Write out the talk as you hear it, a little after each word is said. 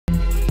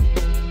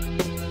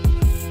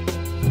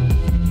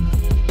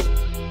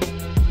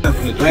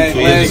from the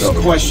 3 years ago.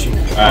 Last question.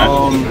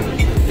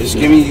 Just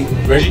give me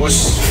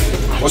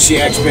what's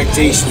your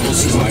expectations for the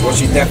season? Like,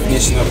 what's your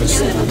definition of a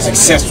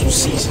successful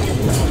season?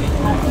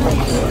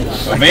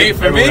 For me?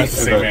 Go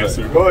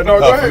ahead. No,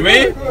 go ahead. For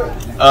me,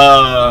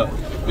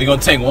 we're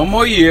gonna take one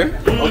more year,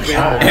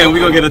 and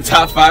we're gonna get a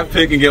top 5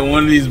 pick and get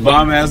one of these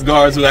bomb ass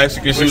guards who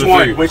actually can shoot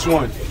a 3. Which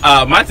one?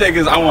 My take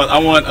is I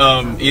want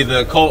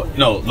either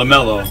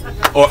LaMelo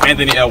or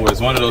Anthony Edwards,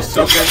 one of those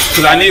two. Because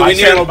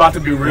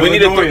we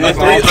need a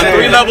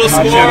 3-level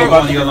scorer.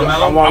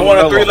 I want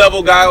a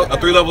 3-level guy, a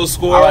 3-level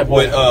scorer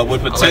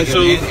with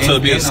potential to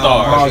be a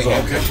star. So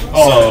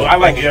I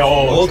like it.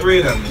 All 3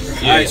 of them.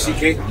 Yeah,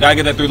 gotta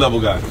get that 3-level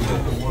guy.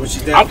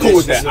 I'm cool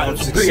with that.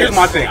 Here's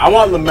my thing. I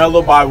want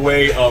LaMelo by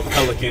way of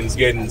Pelicans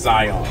getting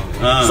Zion.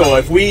 So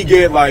if we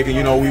get like, we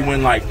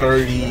win like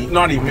 30,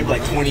 not even, maybe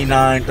like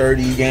 29,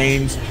 30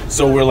 games.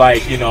 So we're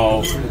like,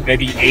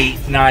 maybe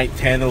 8, 9,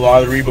 10 in the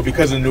lottery. But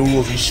because of the new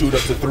rules, we shoot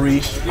up to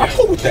 3. I'm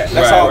cool with that.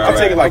 That's all. I'll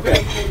take it like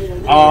that.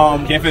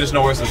 Can't finish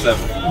no worse than 7.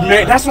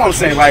 Man, that's what I'm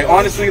saying. Like,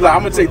 honestly, like,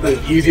 I'm gonna take the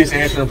easiest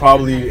answer and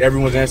probably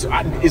everyone's answer.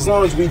 As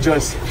long as we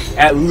just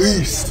at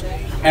least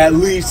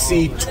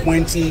see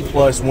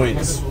 20+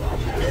 wins.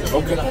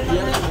 Okay,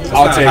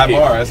 I'll take it.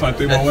 That's only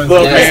 3 more wins.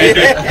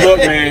 Look,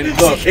 man.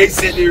 They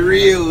said it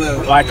real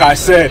low. Like I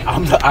said,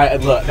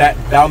 look,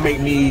 that'll make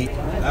me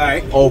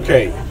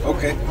okay.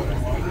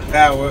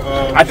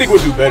 I think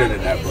we'll do better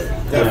than that, but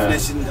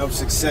definition of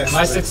success.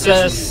 My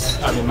success,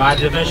 my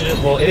definition.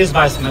 Well, it is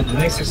the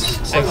Knicks'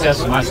 success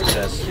is my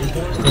success.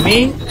 For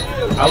me,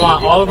 I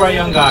want all of our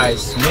young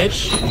guys: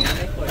 Mitch,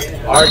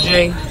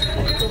 RJ,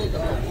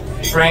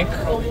 Frank,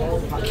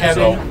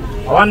 Kevin.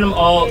 I want them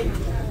all.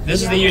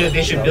 This is the year that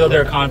they should build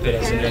their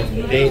confidence,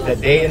 and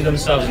that they in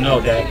themselves know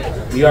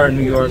that we are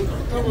New York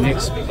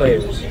Knicks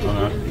players.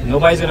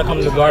 Nobody's gonna come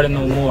to the Garden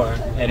no more,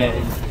 and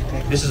then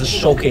this is a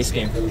showcase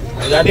game.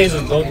 That days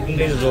is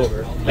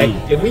over. Like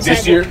if we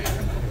this year,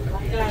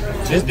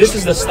 this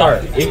is the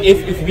start.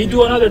 If we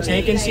do another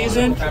tanking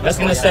season, that's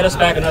gonna set us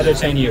back another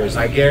 10 years.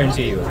 I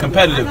guarantee you.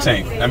 Competitive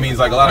tank. That means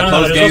like a lot of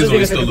close games where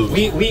we still lose.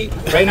 We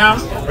right now.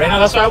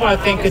 That's why I want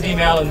to thank Kadeem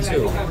Allen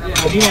too.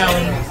 Kadeem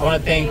Allen. I want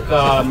to thank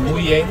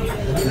Moutier.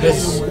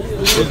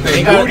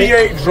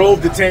 Moutier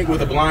drove the tank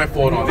with a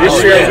blindfold on.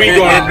 This year we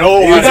gonna know.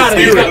 We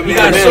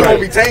still gonna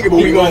be tanking, but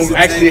we gonna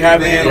actually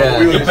have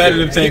a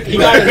competitive tank. He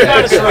got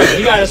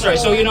us right.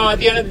 So at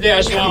the end of the day,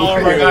 I just want all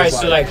of our guys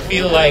to like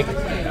feel like.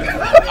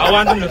 I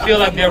want them to feel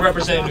like they're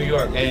representing New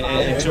York,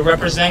 and to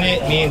represent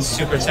it means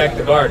to protect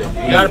the Garden.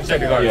 You gotta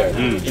protect the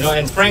Garden,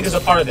 and Frank is a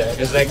part of that.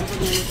 It's like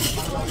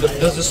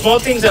the small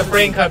things that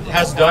Frank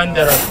has done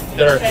that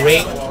are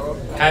great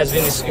has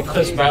been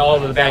eclipsed by all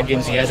the bad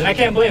games he has, and I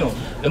can't blame him.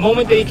 The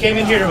moment that he came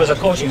in here, there was a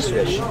coaching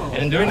switch,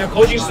 and during the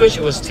coaching switch,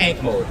 it was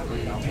tank mode.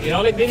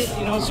 So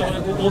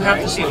we'll have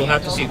to see.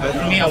 But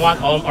for me, I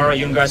want all our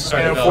young guys to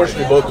start. And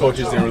unfortunately, both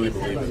coaches didn't really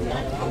believe it.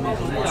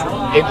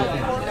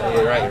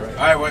 You're right. All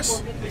right,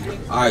 Wes.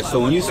 All right, so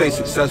when you say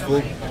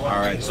successful, all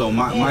right, so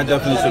my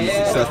definition of a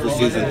successful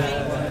season,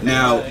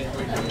 now,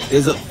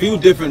 there's a few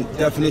different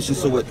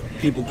definitions of what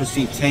people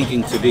perceive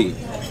tanking to be.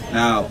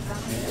 Now,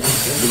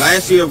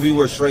 last year we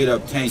were straight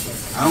up tanking.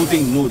 I don't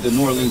think the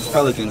New Orleans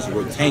Pelicans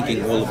were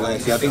tanking all of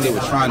last year. I think they were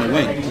trying to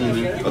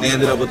win, but they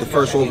ended up with the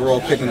first overall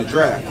pick in the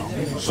draft.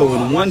 So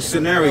in one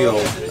scenario,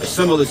 a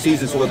similar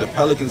season to what the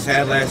Pelicans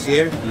had last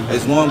year,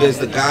 as long as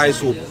the guys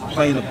who are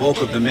playing the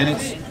bulk of the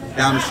minutes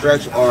down the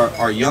stretch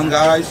are young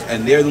guys,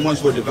 and they're the ones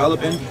who are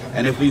developing.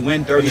 And if we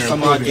win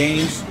 30-some-odd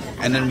games,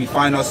 and then we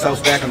find ourselves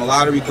back in the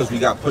lottery because we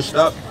got pushed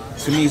up,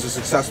 to me, it's a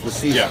successful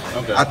season.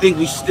 I think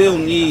we still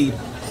need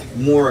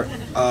more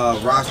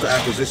roster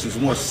acquisitions,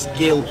 more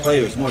skilled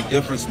players, more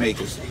difference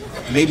makers.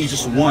 Maybe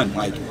just one,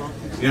 like,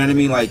 you know what I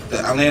mean? Like the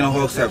Atlanta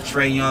Hawks have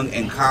Trae Young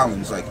and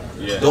Collins. Like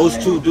those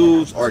two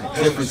dudes are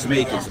difference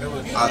makers,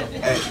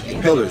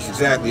 pillars.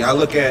 Exactly. I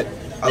look at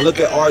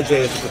RJ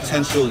as a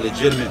potential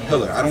legitimate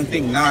pillar. I don't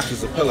think Knox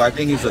is a pillar. I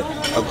think he's a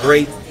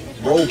great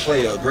role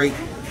player, a great,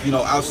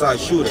 outside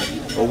shooter.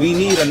 But we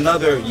need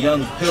another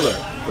young pillar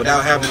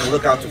without having to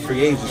look out to free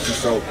agency.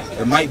 So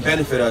it might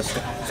benefit us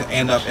to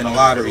end up in a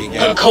lottery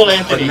again.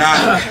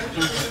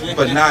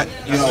 But not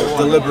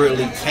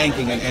deliberately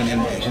tanking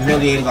and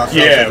humiliating ourselves.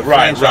 Yeah,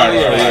 right.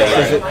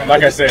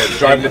 Like I said,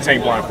 driving the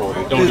tank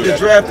blindfolded. Don't do that. The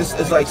draft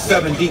is like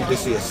 7 deep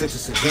this year.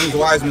 6. James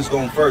Wiseman's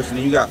going first, and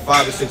then you got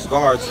 5 or 6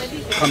 guards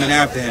coming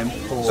after him.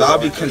 So I'll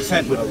be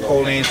content with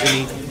Cole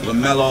Anthony,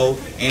 LaMelo,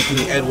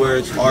 Anthony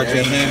Edwards,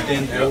 RJ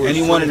Hampton,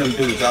 any one of them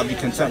dudes. I'll be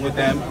content with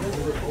them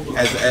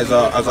as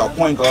our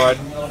point guard.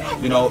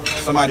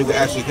 Somebody who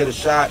actually hit a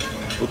shot,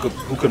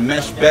 who could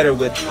mesh better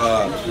with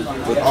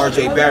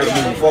RJ Barrett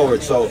moving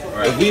forward. So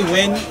if we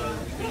win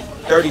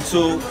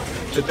 32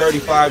 to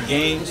 35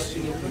 games,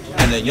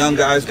 and the young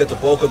guys get the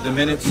bulk of the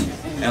minutes,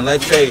 and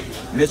let's say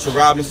Mitchell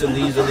Robinson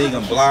leads the league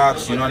in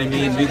blocks, you know what I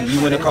mean? We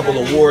win a couple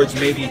awards,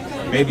 maybe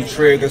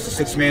Trey gets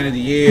the 6th man of the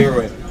year,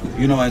 or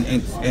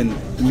and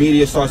the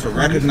media starts to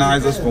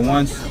recognize us for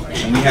once,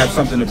 and we have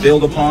something to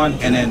build upon,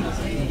 and then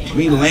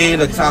we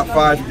land a top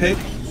 5 pick.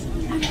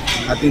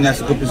 I think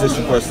that's a good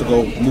position for us to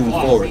go moving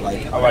forward.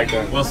 Like, I like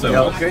that. Well said.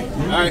 Okay.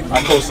 All right.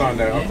 I'll co-sign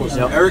that.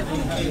 Eric?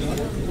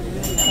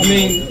 I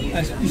mean,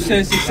 as you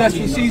said,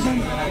 successful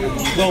season.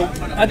 Well,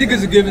 I think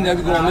it's a given that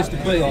we're going to miss the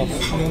playoffs.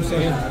 You know what I'm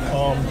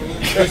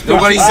saying?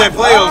 Nobody said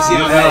playoffs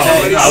yet.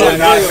 I would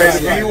not say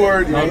the B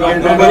word.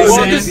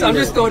 I'm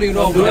just throwing it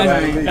off.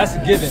 That's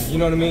a given. You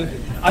know what I mean?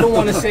 I don't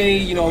want to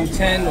say,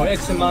 10 or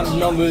X amount of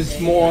numbers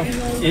more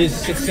is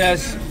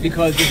success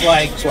because it's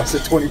like. So I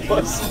said 20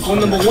 plus. Well,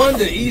 number one,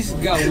 the East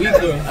got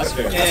weaker. That's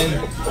fair.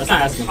 And That's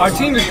not asking. our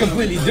team is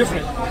completely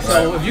different.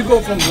 So if you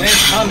go from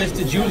Lance Thomas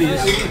to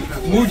Julius,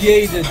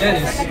 Moutier to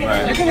Dennis,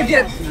 you're going to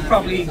get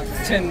probably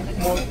 10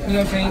 more, 10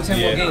 more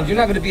games. You're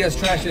not going to be as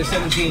trash as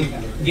 17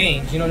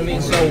 games, you know what I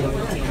mean? So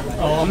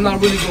I'm not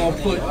really going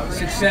to put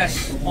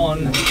success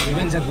on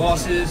wins and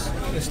losses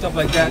and stuff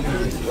like that.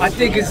 I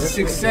think it's a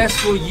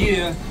successful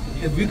year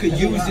if we could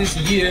use this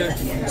year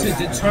to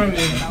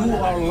determine who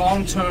our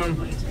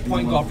long-term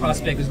point guard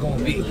prospect is going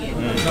to be. You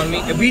know what I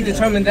mean? If we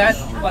determine that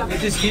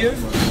with this year,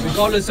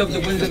 regardless of the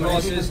wins and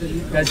losses,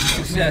 that's a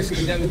success.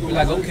 Because then we'll be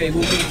like, okay,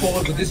 we'll move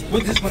forward with this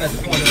one at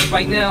the corner.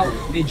 Right now,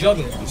 they're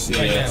juggling right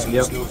now.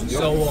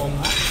 So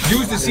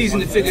use the season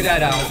to figure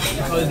that out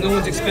because no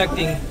one's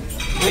expecting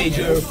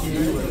major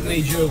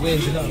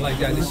wins or nothing like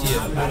that this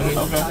year. You know what I mean?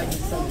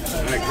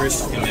 All right,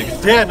 Chris.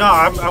 Yeah, no,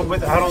 I'm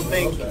with. I don't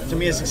think, to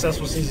me, a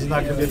successful season is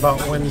not going to be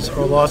about wins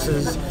or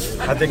losses.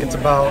 I think it's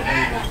about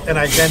an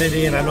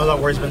identity, and I know that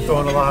word's been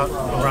thrown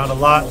around a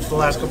lot the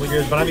last couple of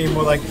years, but I mean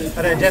more like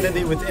an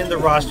identity within the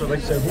roster. Like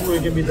I said, who are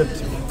going to be the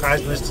guys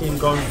in this team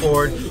going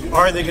forward?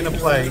 Are they going to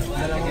play?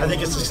 I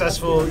think a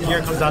successful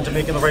year comes down to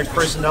making the right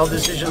personnel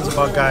decisions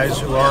about guys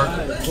who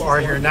are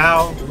here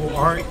now, who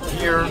aren't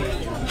here.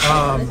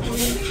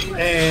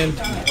 And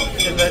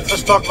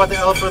let's talk about the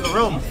elephant in the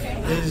room.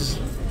 Is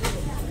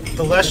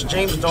the less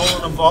James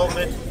Dolan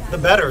involvement, the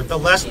better. The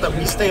less that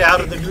we stay out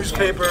of the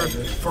newspaper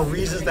for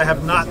reasons that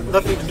have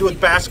nothing to do with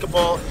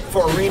basketball,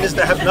 for arenas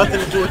that have nothing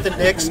to do with the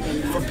Knicks,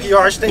 for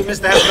PR statements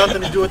that have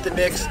nothing to do with the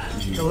Knicks.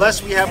 The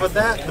less we have of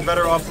that, the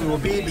better off we will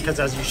be, because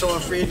as you show in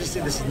free agency,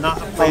 this is not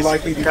a place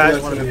guys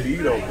want to be.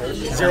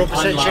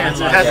 0% chance.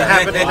 It hasn't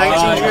happened in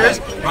 19 years.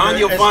 Ron,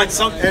 you'll find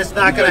something. It's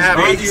not going to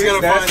happen. He's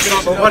going to find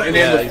something.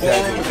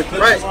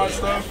 Right.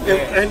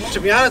 And to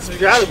be honest with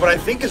you, what I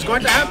think is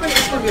going to happen,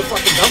 it's going to be a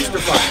fucking dumpster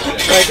fire.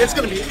 Like it's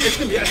going to be,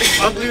 I think,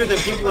 uglier than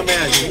people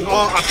imagine. We're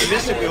all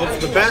optimistic. We hope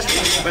for the best,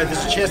 but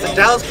there's a chance that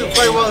Dallas could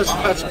play well. There's a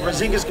chance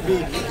Porzingis could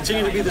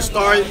continue to be the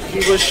star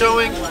he was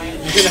showing.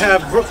 You're going to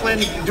have Brooklyn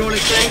doing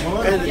his thing,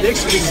 and the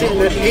Knicks will be sitting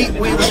at 8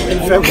 wins in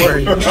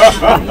February.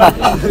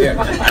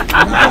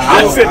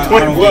 I said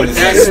 20 plus.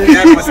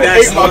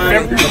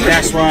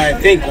 That's why I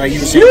think, like you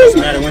were saying, it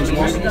doesn't matter wins or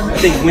losses. I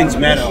think wins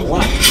matter a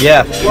lot.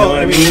 Yeah. Well,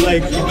 I mean,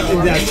 like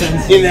in that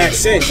sense. In that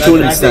sense,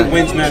 I think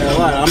wins matter a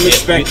lot. I'm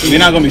expecting. You're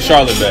not gonna be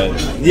Charlotte bad.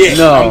 Yeah.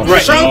 No.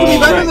 Right. Charlotte will be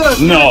better than us.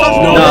 No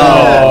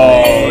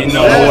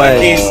way.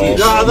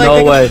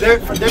 No way. Their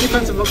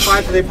defensive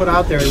five that they put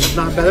out there is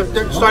not bad.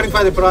 Their starting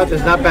five they put out there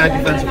is not bad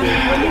defensively.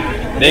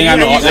 They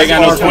ain't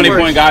got no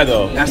 20-point guy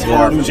though. That's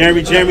hard.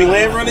 Jeremy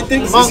Lamb running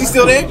things. Is he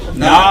still there?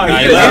 No,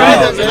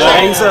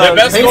 their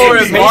best scorer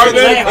is Marvin.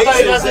 Their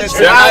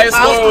highest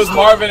scorer was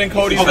Marvin and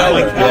Cody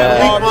Zeller.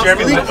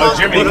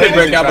 Jimmy could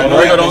break out, but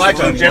Mario don't like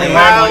him. Jeremy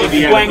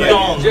Lamb.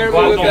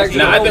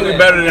 Nah, I think we're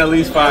better than at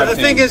least 5 The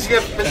teams. thing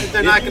is,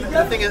 they're not going.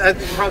 The thing is, I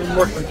think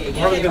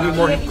probably going to be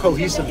more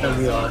cohesive than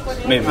we are.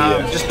 Maybe,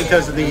 just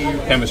because of the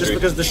chemistry. just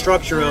because of the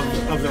structure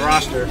of the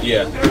roster.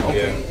 Yeah.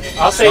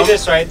 I'll say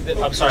this, right?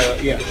 I'm sorry.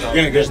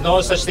 There's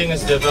no such thing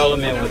as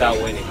development without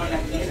winning.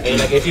 Okay?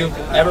 Like if you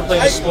ever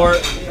played a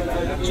sport,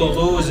 to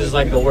lose is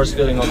like the worst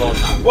feeling of all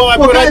time. Well,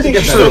 I think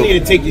you still need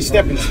to take your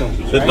stepping stones.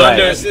 The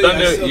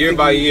Thunder year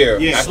by year.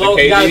 Slow,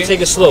 you gotta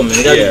take it slow, man.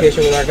 You gotta be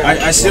patient with our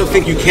guys. I still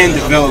think you can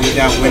develop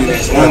without winning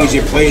as long as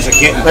your players are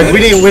getting better. Like we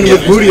didn't win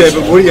with Moutier,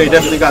 but Moutier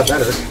definitely got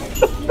better.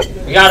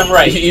 You got him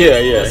right. Yeah.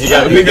 He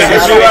got right.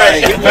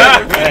 You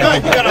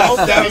gotta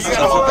hope that was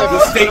the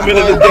statement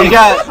of the day. He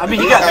got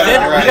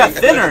thinner. He got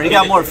thinner. He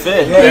got more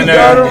fit.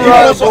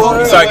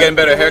 Started getting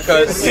better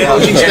haircuts.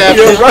 Coaching staff,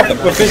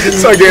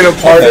 Start getting a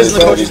part. the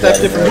coaching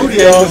staff different.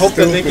 Moutier, we hope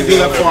that they can do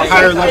that for a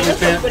higher level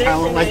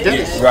talent like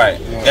Dennis. Right.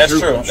 That's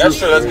true.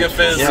 Let's give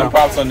Fizz some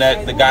props on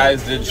that. The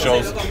guys did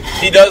shows.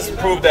 He does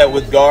prove that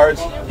with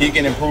guards, he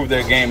can improve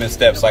their game in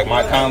steps. Like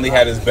Mike Conley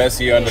had his best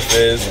year under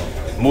Fizz.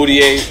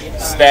 Moutier,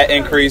 stat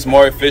increase,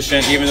 more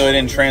efficient, even though it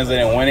didn't translate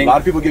in winning. A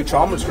lot of people give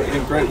Chalmers credit.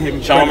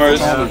 Chalmers,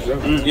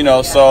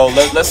 so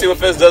let's see what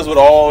Fizz does with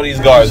all these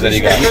guards that he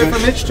got. For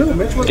Mitch too.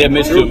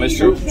 Mitch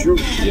too.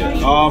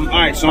 Yeah. All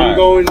right, so I'm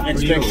going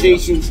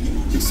expectations,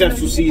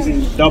 successful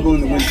season,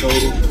 doubling the win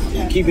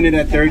total, keeping it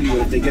at 30. But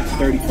if they get to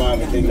 35,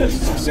 I think that's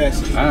a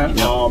success.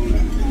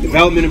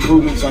 Development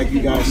improvements, like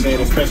you guys said,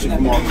 especially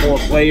from our core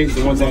players,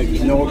 the ones that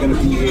you know are going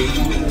to be here.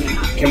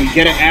 Can we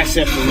get an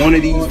asset for one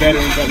of these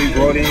veterans that we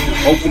brought in?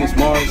 Hoping it's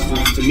Morris.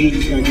 To me,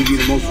 he's going to give you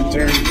the most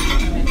return.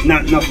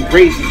 Not nothing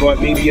crazy,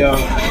 but maybe a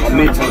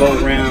mid to low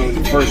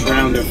round, first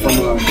rounder from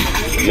a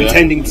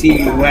contending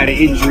team who had an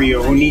injury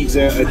or who needs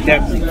a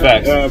depth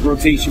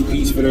rotation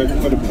piece for the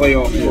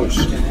playoff push.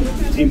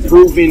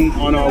 Improving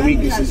on our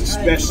weaknesses,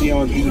 especially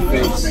on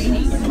defense. We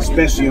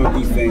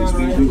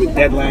were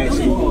dead last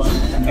in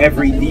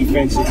every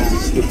defensive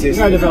statistic. You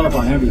gotta develop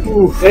on everything.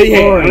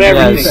 On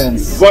every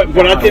defense.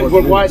 But I think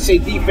why I say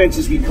defense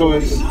is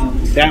because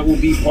that will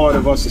be part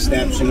of us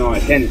establishing our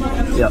identity.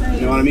 Yep.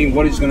 You know what I mean?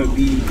 What is going to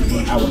be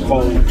our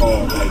calling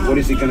card? Like, what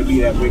is it going to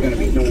be that we're going to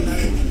be known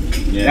for?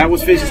 Yeah. That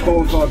was Fish's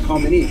calling card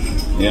coming in.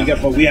 Yeah.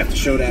 But we have to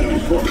show that on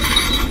the court.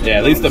 Yeah,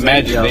 at least the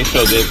Magic, they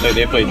showed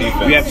they play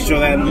defense. We have to show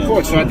that on the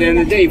court. So at the end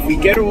of the day, if we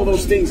get all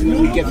those things and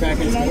then we get back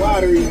into the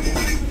lottery,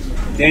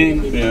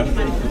 then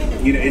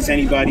you know it's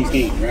anybody's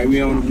game, right? We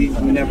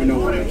never know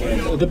what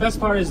happens. The best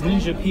part is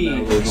Ninja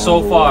P.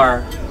 So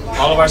far,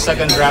 all of our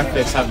second draft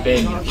picks have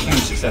been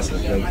huge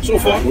successes. Like, so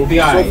far, we'll be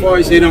all right. So far,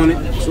 he's hit on it.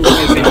 So far,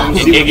 he's hit on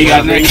it. Iggy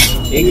got next.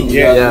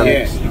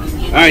 Yeah.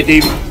 All right,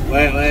 David.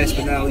 Last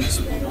but not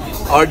least.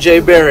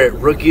 RJ Barrett,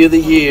 Rookie of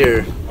the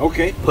Year.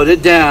 Okay. Put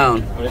it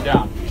down. Put it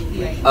down.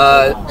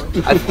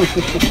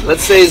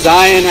 Let's say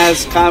Zion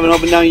has kind of an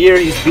up and down year.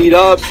 He's beat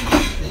up.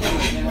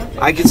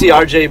 I can see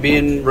RJ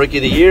being Rookie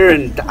of the Year,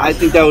 and I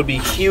think that would be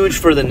huge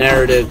for the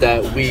narrative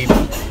that we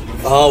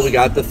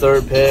got the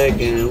third pick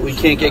and we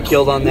can't get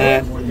killed on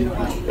that.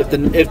 If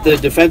the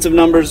defensive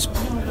numbers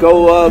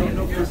go up,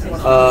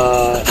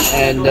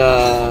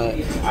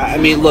 I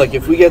mean, look,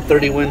 if we get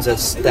 30 wins, I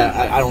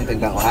don't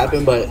think that will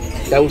happen, but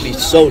that would be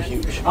so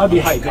huge. I'd be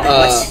hyped.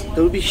 That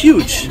would be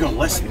huge. You got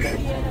less than that.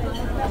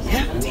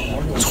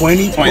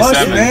 20 plus,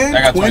 27. man.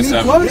 I got 20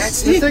 27.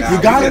 plus. You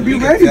gotta be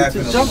ready to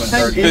jump.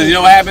 Because you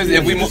know what happens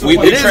if we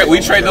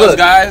trade those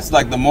guys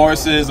like the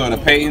Morrises or the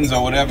Paytons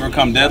or whatever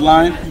come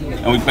deadline,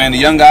 and we playing the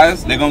young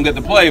guys, they're gonna get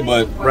to play.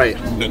 But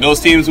those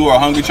teams who are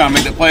hungry trying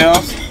to make the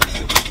playoffs,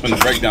 putting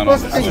the breakdown on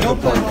Plus, you don't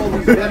play all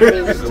these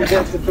veterans to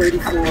get to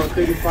 34 or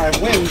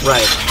 35 wins.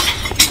 Right.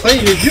 Play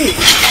your youth.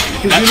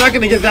 Because you're not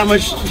going to get that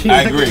much.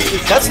 I agree.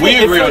 We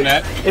agree on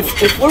that.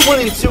 If we're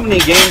winning too many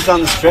games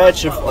on the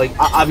stretch,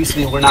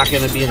 obviously we're not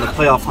going to be in the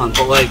playoff hunt,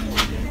 but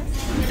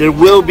there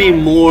will be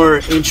more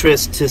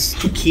interest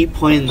to keep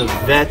playing the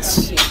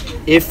vets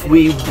if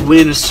we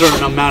win a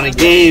certain amount of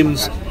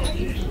games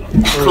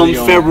come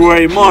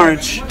February,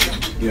 March,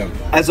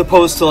 as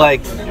opposed to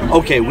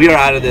okay, we are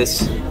out of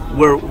this.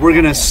 We're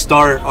going to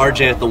start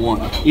RJ at the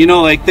 1. You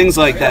know, things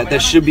like that.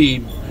 That should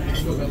be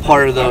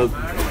part of the.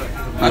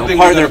 I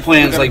think part of their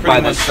plans, by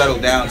then settle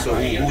down. So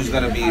who's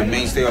going to be a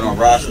mainstay on our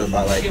roster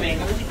by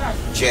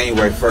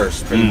January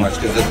 1st, pretty much?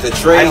 Because the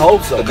trade, I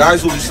hope so. The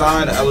guys who we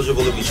signed are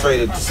eligible to be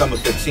traded December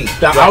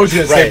 15th. I was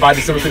going to say by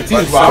December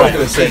 15th. I was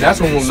going to say that's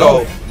when we'll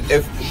know. So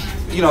if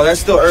that's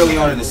still early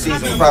on in the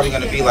season, we're probably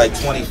going to be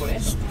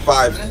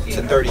 25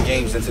 to 30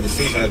 games into the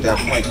season at that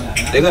point.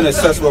 They're going to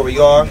assess where we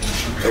are.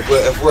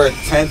 If we're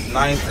 10th,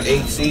 9th,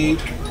 8th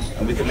seed,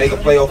 and we can make a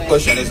playoff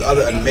push,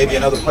 and maybe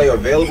another player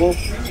available,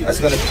 that's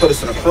going to put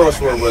us in a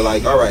crossroad where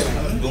all right,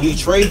 do we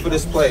trade for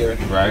this player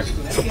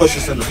to push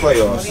us in the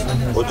playoffs,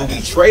 or do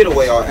we trade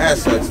away our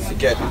assets to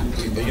get,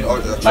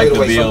 trade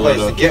away some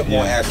players to get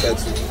more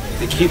assets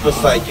to keep us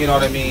you know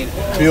what I mean?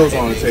 Bills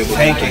on the table,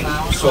 tanking,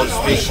 so to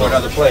speak, for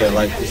another player.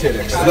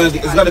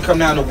 It's going to come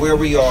down to where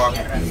we are,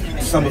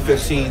 December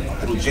 15th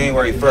through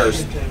January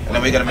 1st, and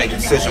then we're going to make a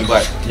decision.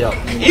 But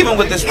even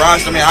with this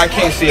roster, I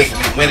can't see us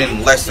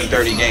winning less than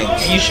 30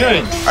 games. You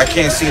shouldn't. I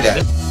can't see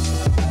that.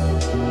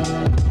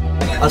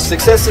 A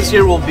success this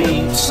year will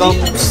be some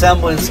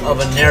semblance of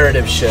a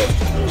narrative shift,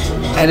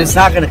 and it's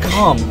not going to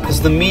come because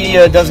the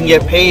media doesn't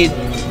get paid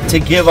to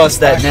give us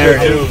that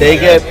narrative. They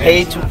get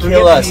paid to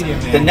kill us.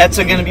 The Nets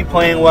are going to be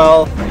playing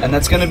well, and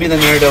that's going to be the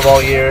narrative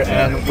all year,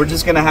 and we're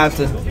just going to have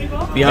to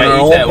be on our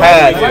own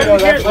path.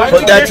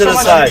 Put that to the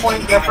side.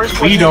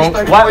 We don't.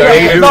 No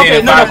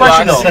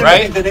question though,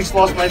 right? The Knicks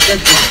lost by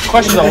 50.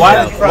 Question though,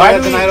 why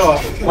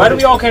do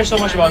we all care so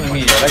much about the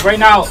media? Right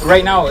now,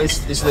 it's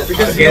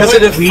because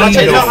it affects.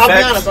 I'll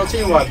be honest. I'll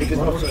tell you why. Because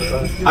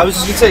I was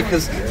just going to say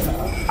because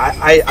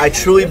I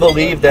truly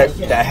believe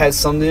that has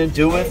something to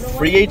do with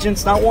free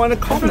agents not wanting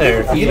to come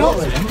there. You know,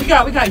 we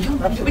got young.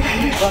 But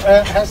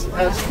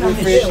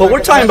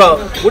we're talking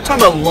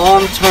about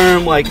long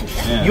term.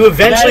 You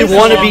eventually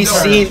want to be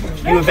seen.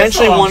 You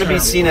eventually want to be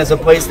seen as a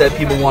place that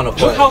people want to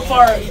play. Look how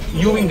far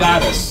Ewing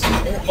got us,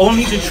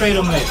 only to trade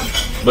him in.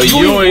 But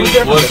Ewing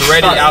was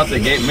already out the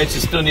gate. Mitchell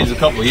still needs a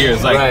couple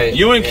years.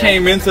 Ewing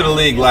came into the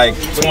league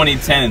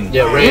 2010.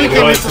 Yeah, right.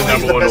 Ewing was the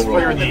number one overall.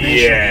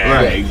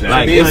 Right,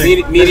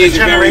 exactly. Media's a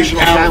very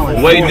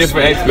powerful. Way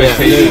different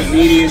expectations.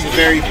 Media's a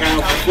very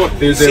powerful.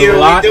 There's a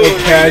lot of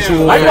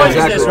casual. My point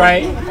is this,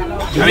 right? I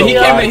mean, he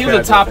came in. He was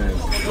a top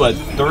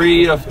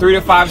 3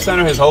 to 5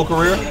 center his whole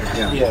career.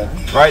 Yeah.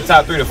 Right,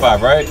 top 3 to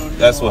 5. Right.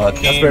 That's what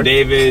Hakeem,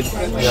 David,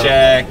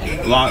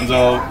 Shaq,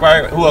 Lonzo.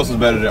 Right. Who else was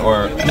better than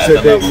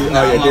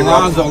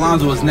Lonzo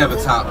was never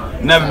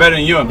top. Never better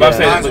than Ewing.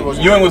 But I'm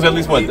saying Ewing was at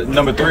least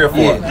number 3 or 4.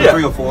 Yeah,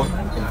 3 or 4.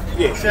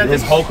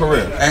 His whole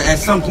career. At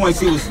some points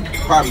he was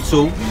probably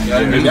 2.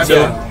 Maybe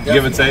 2.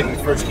 Give or take.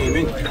 First game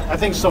in. I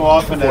think so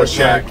often as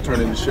Shaq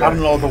turned into Shaq. I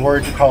don't know the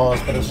word to call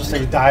us, but it's just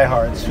say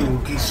diehards who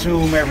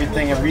consume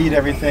everything and read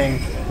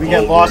everything. We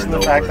get lost in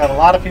the fact that a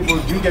lot of people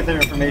do get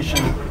their information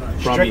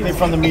strictly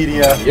from the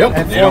media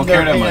and form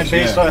their opinion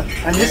based on.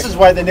 And this is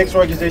why the Knicks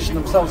organization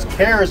themselves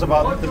cares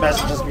about the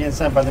messages being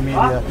sent by the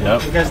media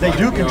because they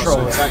do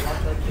control it.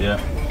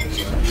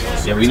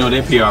 Yeah, we know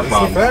their PR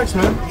problems. Facts,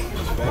 man.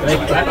 Like,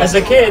 as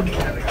a kid,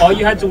 all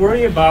you had to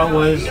worry about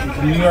was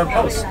New York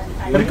Post.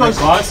 You would go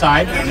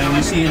outside and then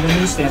you see the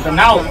newsstand. But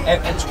now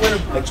at Twitter,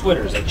 like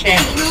Twitter's, like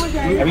channels,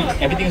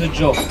 everything's a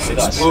joke with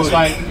us.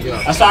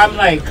 That's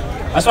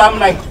why I'm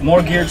like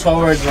more geared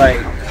towards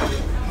like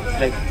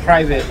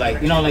private, like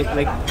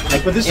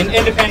but this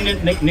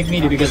independent Knick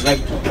media, because like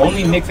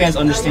only Knick fans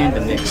understand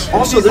the Knicks.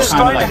 Also, they're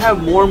starting to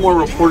have more and more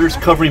reporters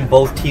covering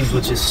both teams,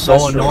 which is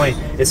so annoying.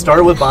 It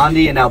started with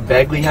Bondi, and now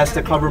Begley has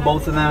to cover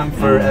both of them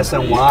for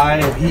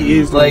SNY. He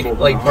is like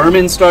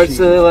Berman starts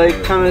to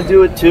like kind of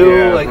do it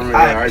too.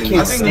 I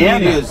can't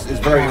stand the media it. is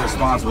very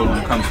irresponsible when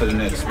it comes to the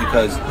Knicks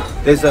because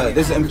there's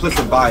an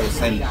implicit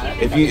bias, and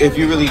if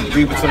you really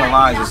read between the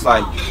lines, it's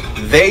like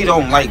they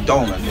don't like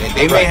Dolan.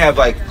 They may have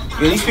like.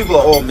 These people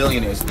are all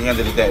millionaires at the end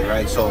of the day,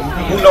 right? So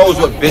who knows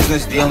what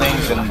business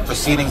dealings and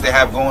proceedings they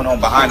have going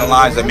on behind the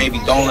lines that maybe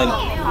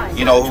Dolan,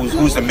 you know,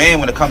 who's the man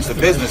when it comes to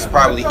business,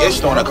 probably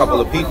ished on a couple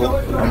of people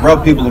and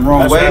rubbed people the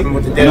wrong way. You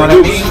know what I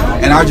mean?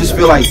 And I just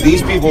feel like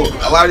these people,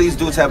 a lot of these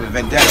dudes have a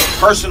vendetta,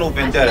 personal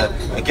vendetta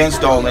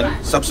against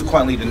Dolan,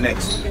 subsequently the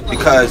Knicks.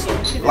 Because,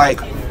 like,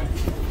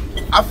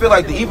 I feel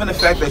like even the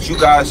fact that you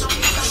guys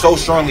so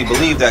strongly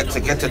believe that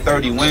to get to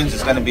 30 wins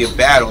is going to be a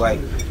battle, like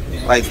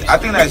I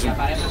think that's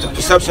the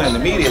perception in the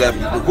media that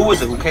who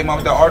was it who came out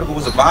with that article?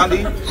 Was it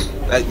Bondi?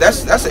 Like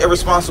that's an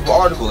irresponsible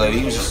article. Like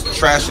he was just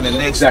trashing the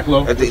Knicks. Zach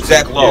Lowe.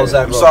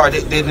 I'm sorry.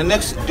 The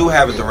Knicks do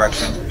have a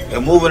direction.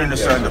 They're moving in a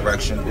certain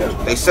direction.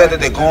 They said that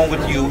they're going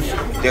with youth.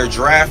 They're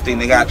drafting.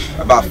 They got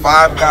about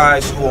 5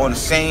 guys who are on the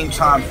same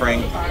time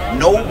frame.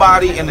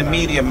 Nobody in the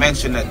media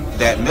mentioned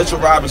that Mitchell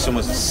Robinson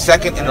was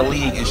second in the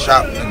league in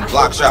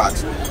block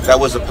shots. That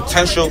was a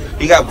potential.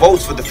 He got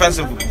votes for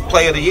Defensive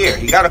Player of the Year.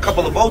 He got a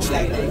couple of votes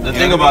there. The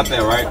thing about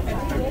that, right?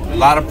 A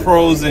lot of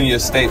pros in your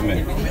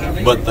statement,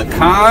 but the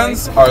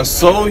cons are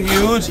so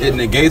huge it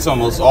negates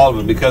almost all of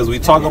it, because we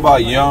talk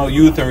about young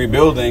youth and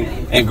rebuilding,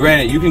 and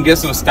granted you can get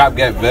some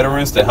stopgap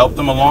veterans to help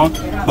them along,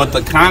 but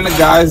the kind of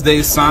guys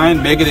they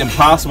sign make it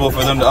impossible for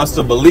us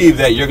to believe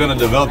that you're going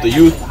to develop the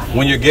youth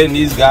when you're getting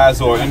these guys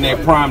who are in their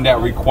prime that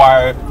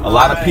require a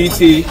lot of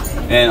PT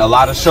and a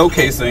lot of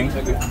showcasing.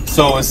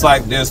 So it's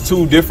like there's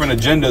 2 different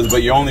agendas,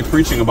 but you're only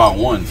preaching about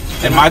one.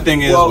 And my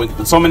thing is,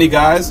 with so many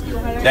guys,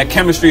 that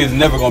chemistry is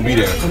never going to be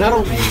there. And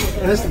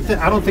that's the thing.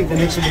 I don't think the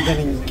Knicks would be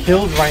getting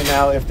killed right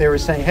now if they were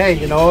saying, hey,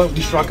 you know what,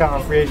 we struck out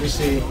on free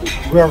agency.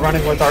 We're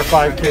running with our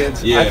 5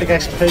 kids. I think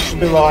expectations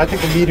would be low. I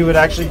think the media would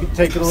actually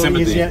take it a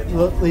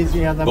little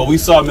easy on them. But we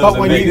saw Mills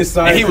in Vegas,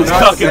 and he was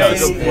ducking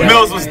us.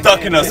 Mills was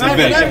ducking us in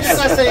Vegas. I'm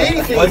not saying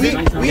anything.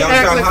 We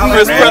act like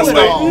Chris Presley,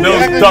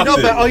 Mills ducked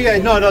it. Oh yeah,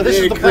 no, this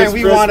is the plan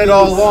we wanted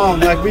all along.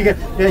 Like we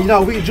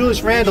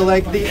Julius Randle,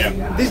 like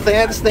this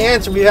is the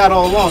answer we had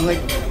all along. Like,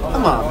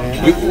 come on,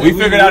 man. We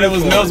figured out it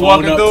was Mills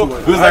walking through.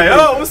 We was like,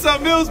 oh, what's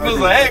up, Mills? Mills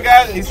was like, hey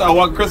guys. And he started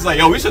walking. Chris was like,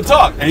 yo, we should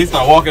talk. And he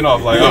started walking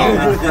off like, oh,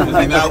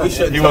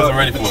 he wasn't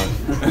ready for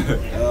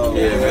it.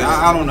 Yeah, man.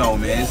 I don't know,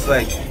 man. It's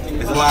like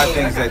there's a lot of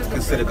things that to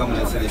consider coming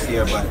into this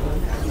year, but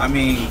I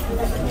mean,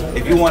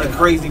 if you want a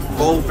crazy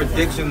bold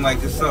prediction like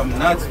this, something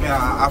nuts, man,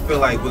 I feel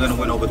like we're gonna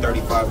win over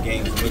 35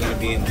 games. We're gonna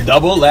be in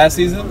double last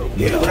season.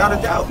 Yeah, without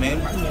a doubt,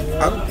 man.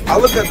 I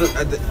look at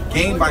the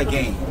game by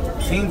game.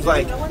 Seems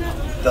like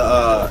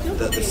the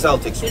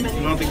Celtics.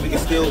 You don't think we can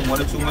steal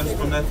 1 or 2 wins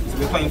from that?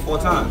 We're playing 4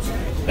 times.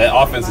 That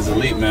offense is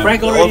elite, man.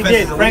 Frank already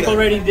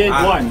did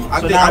one. I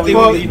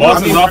think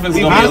Boston's offense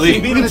is going to be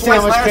elite. We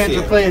understand how much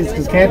Cantor plays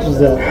because Cantor's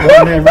a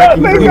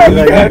one-man We beat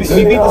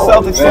the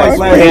Celtics twice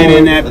last year. And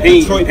in that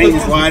paint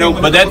was wide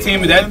open. But that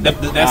team, that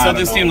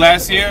Celtics team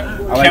last year,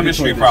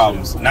 chemistry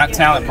problems, not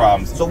talent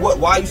problems. So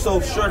why are you so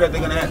sure that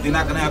they're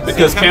not gonna have?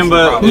 Because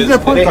Kemba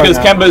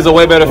is a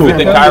way better fit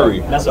than Kyrie.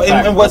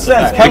 In what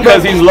sense?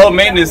 Because he's low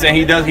maintenance and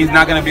he's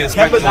not going to be a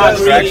spectacle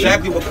distraction.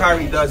 Exactly what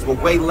Kyrie does, but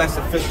way less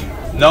efficient.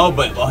 No,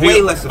 but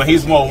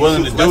he's more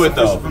willing to do it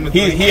though.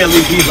 He at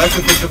least he's less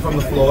efficient from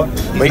the floor.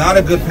 He's not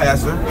a good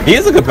passer. He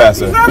is a good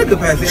passer. He's not a good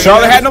passer.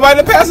 Charlotte had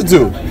nobody to pass it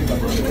to.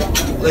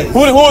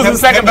 Who is the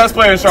second best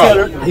player in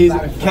Charlotte?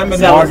 Kemba's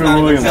not.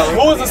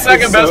 Who is the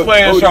second best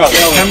player in Charlotte?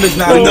 Kemba's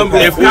not.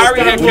 If Kyrie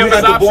had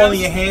Kemba's the ball in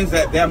options, your hands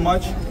that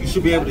much, you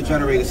should be able to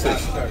generate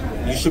assists.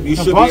 You should be.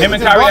 Him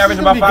and Kyrie average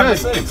about 5 to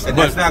 6. And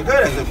that's not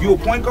good. If you a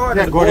point guard,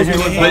 but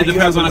it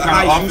depends on the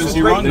kind of offense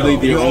you run.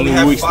 The only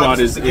weak spot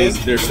is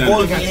their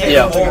center.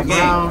 Yeah,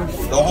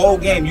 the whole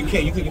game. You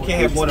can't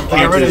have more than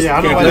 5.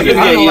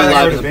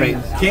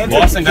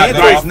 Boston got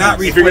good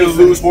offense. If you're gonna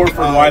lose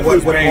Horford, why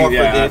lose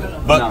Payne?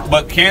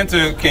 But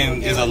Cantor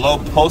is a low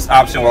post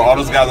option where all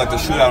those guys like to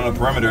shoot out on the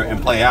perimeter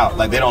and play out.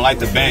 Like they don't like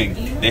to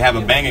bang. They have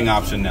a banging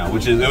option now,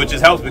 which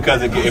helps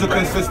because it He's a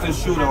consistent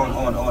shooter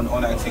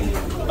on that team.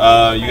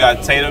 You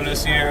got Tatum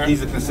this year.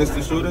 He's a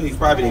consistent shooter. He's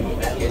probably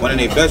one of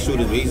their best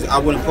shooters. I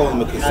wouldn't call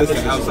him a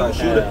consistent outside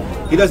shooter.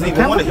 He doesn't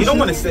even want to. He don't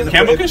want to sit.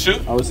 Kemba can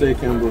shoot. I would say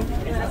Kemba.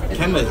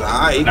 Kemba's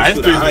alright.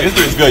 His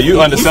three is good.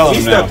 You underselling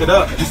him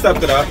now. He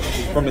stepped it up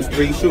from his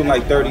three, shooting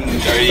like 38.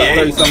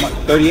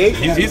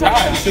 He's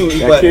high.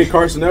 That kid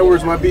Carson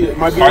Edwards might be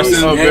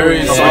Carson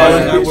very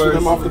solid. Shoot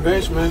him off the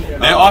bench, man.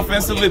 And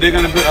offensively, they're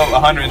gonna put up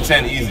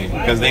 110 easy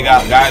because they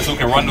got guys who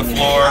can run the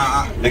floor.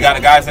 They got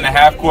the guys in the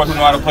half court who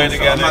know how to play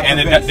together, and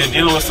they're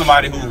dealing with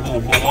somebody who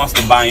wants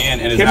to buy in,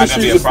 and it's not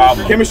gonna be a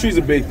problem. Chemistry's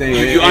a big thing.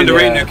 You're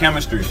underrating their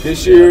chemistry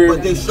this year.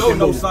 But they showed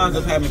no signs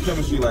of having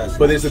chemistry last year.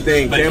 But it's the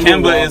thing. But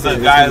Kemba is a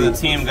guy, a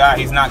team guy.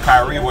 He's not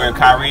Kyrie, where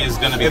Kyrie is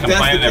going to be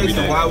complaining every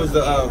day. Why was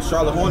the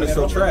Charlotte Hornets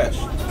so trash?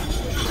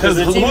 Because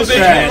who's they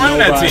running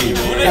that team?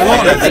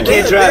 They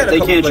can't draft. They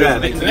can't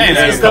draft.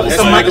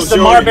 It's the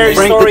Marbury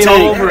story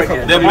all over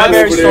again.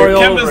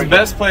 Kemba's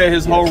best player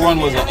his whole run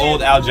was an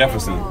old Al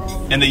Jefferson.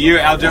 And the year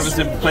Al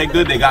Jefferson played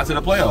good, they got to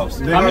the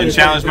playoffs and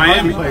challenged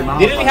Miami.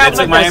 They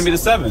took Miami to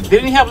 7.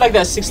 Didn't he have like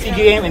that 60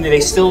 game and they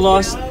still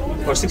lost?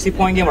 Or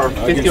 60-point game, or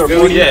 50 or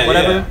 40,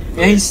 whatever,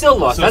 and he still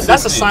lost.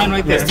 That's a sign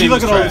right there. You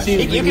look at all the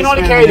teams. You can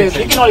only carry the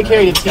team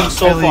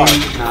so far.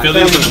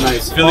 Philly's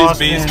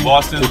beast,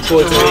 Boston.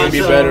 Detroit's gonna be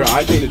better.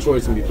 I think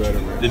Detroit's gonna be better,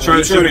 man.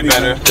 Detroit should be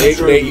better.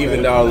 They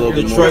evened out a little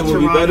bit. Detroit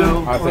will be better.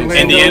 I think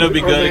Indiana will be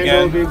good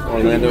again.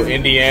 Orlando,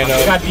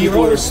 Indiana.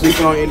 People are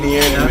sleeping on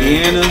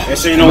Indiana. They're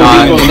saying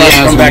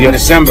Indiana's come back in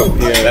December.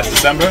 Yeah, that's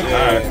December. All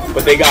right,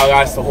 but they got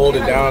guys to hold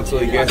it down until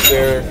he gets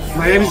there.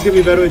 Miami's gonna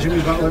be better with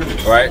Jimmy Butler.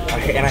 Right,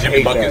 and I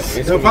Jimmy Buckets.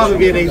 They'll probably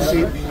be an 8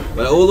 seed.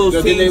 But all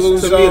those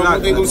teams to me are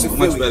not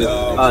much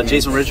better.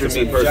 Jason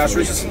Richardson. Josh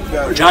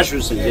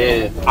Richardson.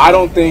 Yeah. I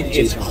don't think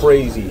it's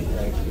crazy.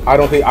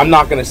 I'm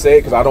not gonna say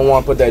it because I don't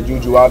want to put that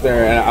juju out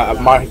there, and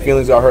my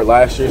feelings got hurt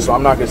last year, so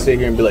I'm not gonna sit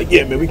here and be like,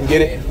 yeah, man, we can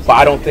get it. But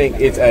I don't think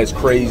it's as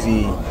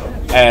crazy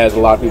as a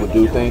lot of people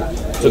do think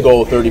to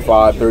go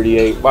 35,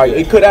 38. Like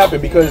it could happen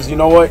because you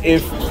know what,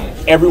 if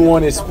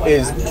everyone is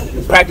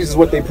practices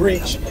what they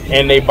preach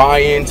and they buy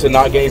into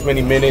not getting as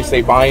many minutes,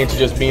 they buy into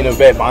just being a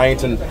vet, buy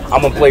into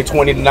I'm gonna play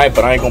 20 tonight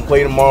but I ain't gonna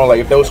play tomorrow. Like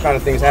if those kind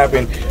of things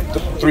happen,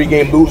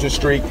 3-game losing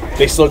streak,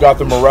 they still got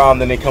the morale and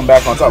then they come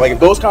back on top. Like if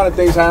those kind of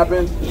things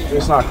happen,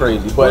 it's not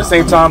crazy. But at the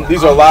same time,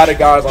 these are a lot of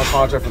guys on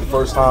contract for the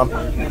first time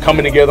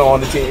coming together on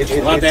the team. It's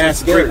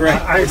great.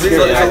 I agree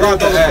with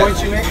the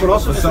points you make, but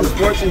also some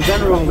sports in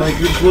general, like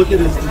you just look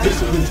at it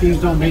statistically, teams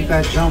don't make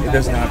that jump. It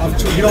doesn't happen.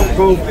 You don't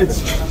go,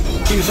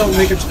 teams don't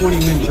make a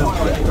 20-win jump.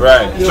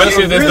 Right.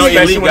 Especially if there's no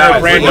elite guys.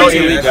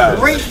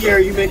 Great year,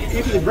 you make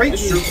even the great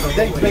team,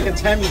 then you make a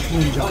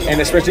 10-win jump.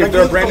 And especially if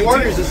they're a brand new team. The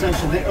Warriors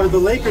essentially, or the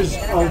Lakers,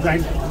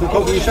 the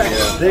Kobe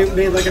Shaq, they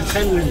made like a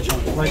 10-win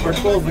jump, like or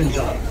 12-win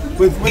jump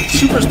with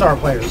superstar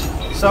players.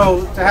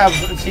 So to have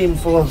a team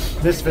full of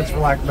misfits, for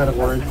lack of a better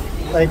word,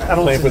 like I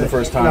don't playing for the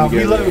first time. No,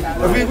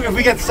 if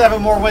we get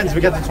 7 more wins,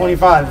 we get to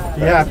 25.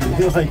 Be happy.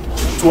 Like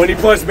 20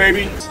 plus,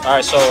 baby. All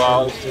right,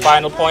 so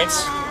final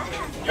points.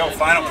 Yo,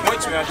 final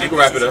points, man. I think we can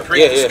wrap it up.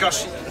 Great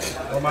discussion.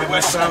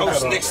 West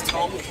Coast Knicks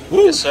talk.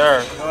 Yes,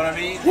 sir. You know what I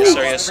mean?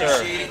 Yes,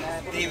 sir.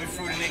 David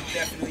Fruitinik,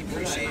 definitely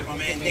appreciate it. My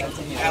man Nick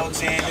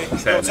Alexander.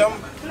 Tell him.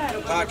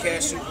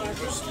 Podcast Super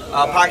Hoopers.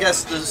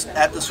 Podcast is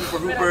at the Super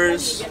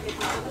Hoopers.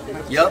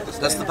 Yep,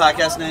 that's the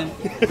podcast name.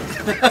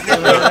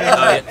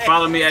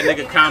 Follow me at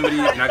Nigga Comedy,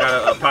 and I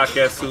got a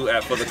podcast too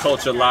at For the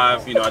Culture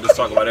Live. You know, I just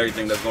talk about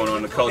everything that's going on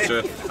in the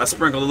culture. I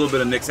sprinkle a little bit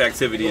of Knicks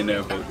activity in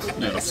there, but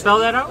you know. Spell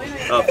that out.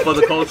 For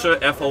the Culture,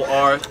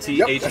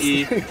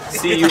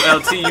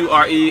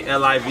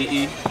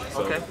 FORTHECULTURELIVE.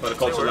 So For the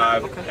Culture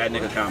Live at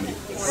Nigga Comedy.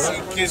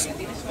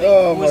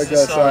 Oh my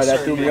God! Sorry,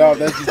 that threw me off.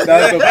 That's the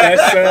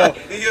best sell.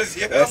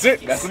 That's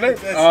it. That's the name.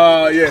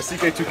 Yeah,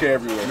 CK2K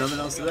everywhere. Nothing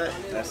else to that.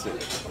 That's it.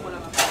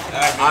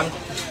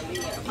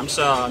 I'm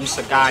just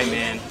a guy,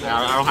 man.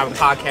 I don't have a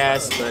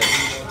podcast, but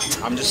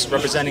I'm just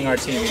representing our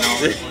team. You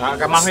know,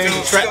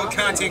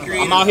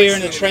 I'm out here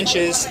in the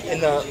trenches,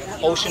 in the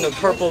ocean of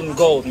purple and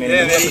gold, man.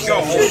 Yeah, there you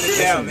go. Hold it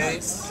down, man.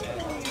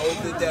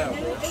 Hold it down,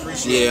 bro.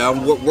 Appreciate it.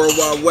 I'm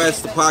Worldwide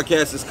West. The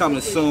podcast is coming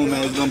soon,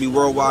 man. It's gonna be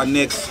Worldwide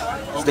Knicks.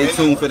 Stay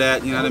tuned for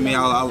that. You know what I mean?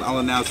 I'll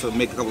announce or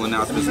make a couple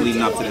announcements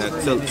leading up to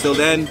that. Till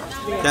then,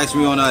 catch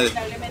me on a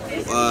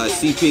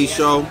CP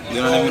show. You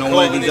know what I mean? On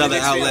one of these other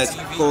outlets,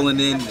 calling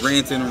in,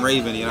 ranting, and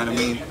raving. You know what I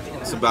mean?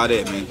 That's about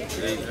it, man.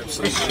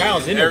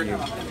 Child's interview.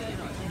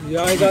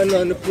 Y'all ain't got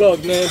nothing to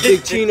plug, man.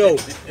 Big Chino,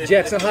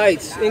 Jackson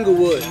Heights,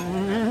 Inglewood.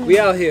 We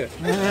out here.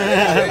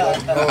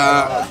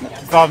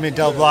 Follow me,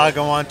 Del Blog.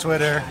 I'm on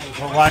Twitter.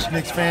 Watch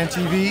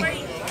KnicksFanTV.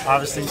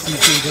 Obviously,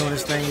 CT doing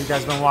his thing. You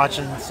guys been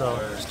watching, so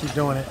just keep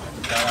doing it.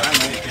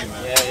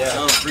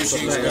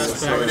 Appreciate you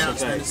guys coming out,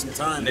 spending some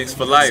time. Knicks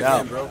for life.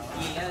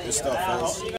 Good stuff, fellas.